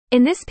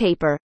In this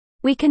paper,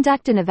 we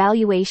conduct an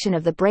evaluation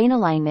of the brain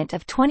alignment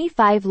of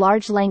 25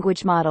 large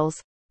language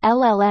models,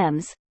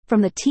 LLMs,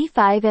 from the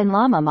T5 and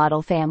Llama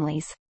model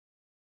families.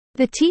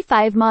 The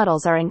T5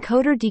 models are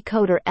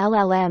encoder-decoder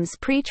LLMs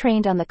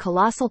pre-trained on the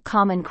colossal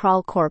common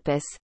crawl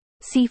corpus,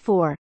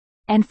 C4,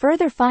 and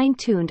further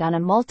fine-tuned on a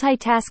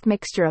multitask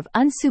mixture of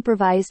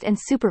unsupervised and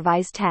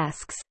supervised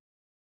tasks.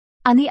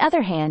 On the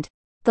other hand,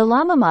 the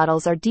Llama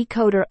models are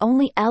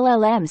decoder-only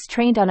LLMs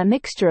trained on a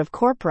mixture of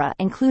corpora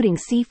including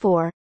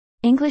C4,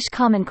 English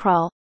Common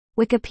Crawl,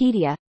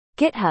 Wikipedia,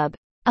 GitHub,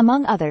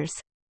 among others.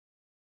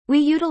 We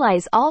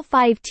utilize all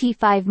 5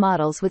 T5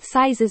 models with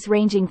sizes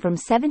ranging from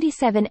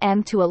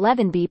 77M to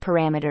 11B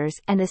parameters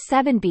and the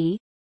 7B,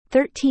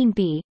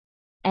 13B,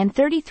 and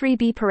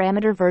 33B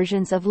parameter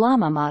versions of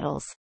Llama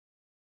models.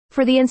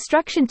 For the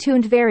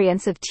instruction-tuned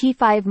variants of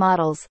T5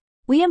 models,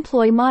 we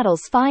employ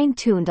models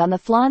fine-tuned on the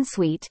Flan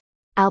suite,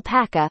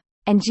 Alpaca,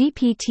 and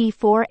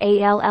GPT-4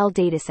 ALL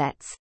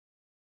datasets.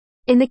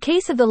 In the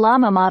case of the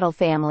Llama model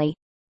family,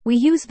 we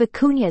use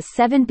Vicuña's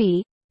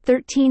 7B,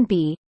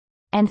 13B,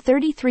 and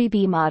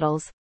 33B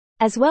models,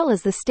 as well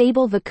as the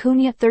stable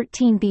Vicuña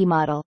 13B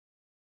model.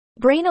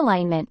 Brain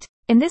alignment,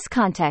 in this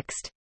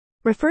context,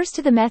 refers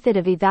to the method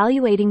of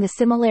evaluating the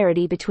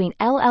similarity between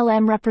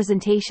LLM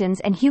representations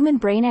and human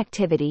brain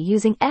activity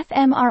using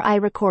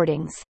fMRI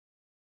recordings.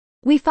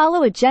 We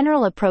follow a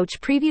general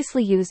approach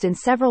previously used in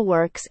several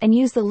works and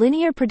use the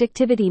linear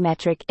predictivity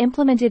metric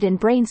implemented in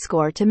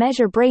BrainScore to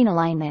measure brain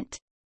alignment.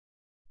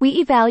 We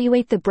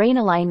evaluate the brain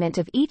alignment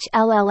of each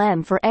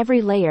LLM for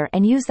every layer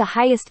and use the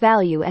highest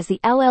value as the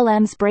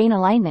LLM's brain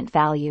alignment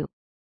value.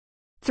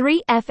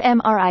 3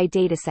 fMRI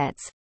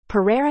datasets,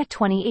 Pereira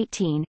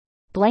 2018,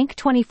 Blank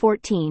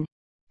 2014,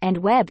 and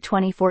Webb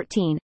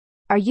 2014,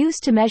 are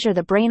used to measure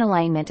the brain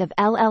alignment of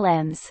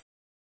LLMs.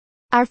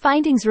 Our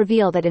findings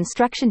reveal that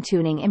instruction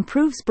tuning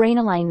improves brain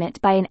alignment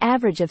by an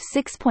average of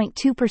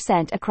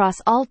 6.2% across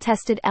all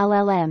tested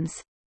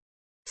LLMs.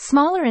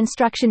 Smaller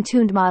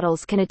instruction-tuned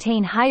models can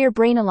attain higher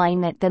brain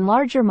alignment than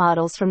larger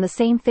models from the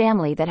same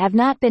family that have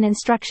not been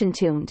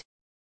instruction-tuned.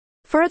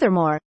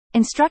 Furthermore,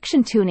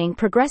 instruction tuning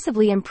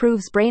progressively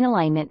improves brain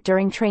alignment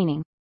during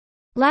training.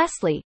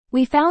 Lastly,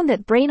 we found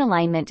that brain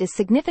alignment is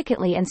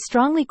significantly and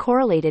strongly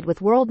correlated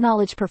with world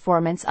knowledge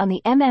performance on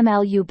the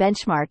MMLU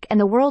benchmark and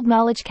the world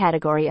knowledge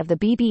category of the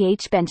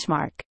BBH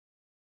benchmark.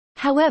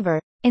 However,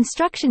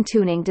 instruction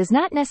tuning does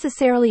not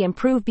necessarily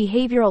improve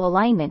behavioral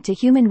alignment to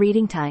human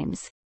reading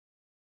times.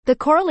 The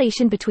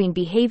correlation between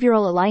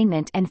behavioral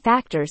alignment and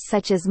factors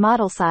such as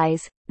model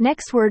size,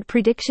 next word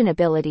prediction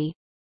ability,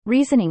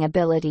 reasoning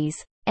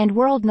abilities, and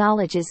world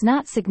knowledge is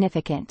not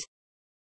significant.